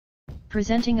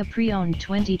Presenting a pre-owned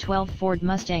 2012 Ford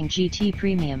Mustang GT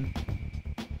Premium.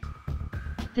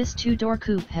 This two-door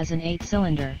coupe has an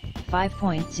 8-cylinder,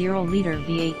 5.0-liter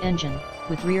V8 engine,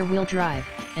 with rear-wheel drive,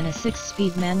 and a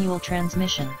 6-speed manual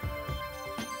transmission.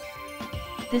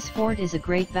 This Ford is a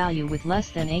great value with less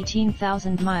than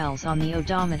 18,000 miles on the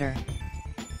odometer.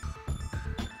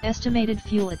 Estimated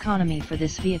fuel economy for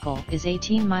this vehicle is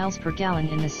 18 miles per gallon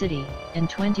in the city, and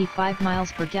 25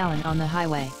 miles per gallon on the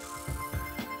highway.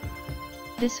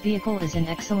 This vehicle is in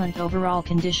excellent overall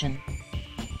condition.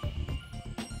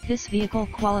 This vehicle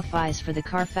qualifies for the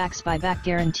Carfax buyback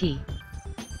guarantee.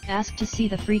 Ask to see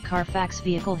the free Carfax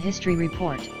Vehicle History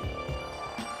Report.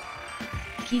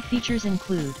 Key features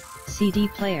include CD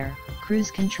player,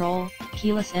 cruise control,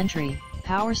 keyless entry,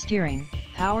 power steering,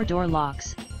 power door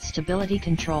locks, stability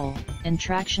control, and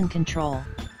traction control.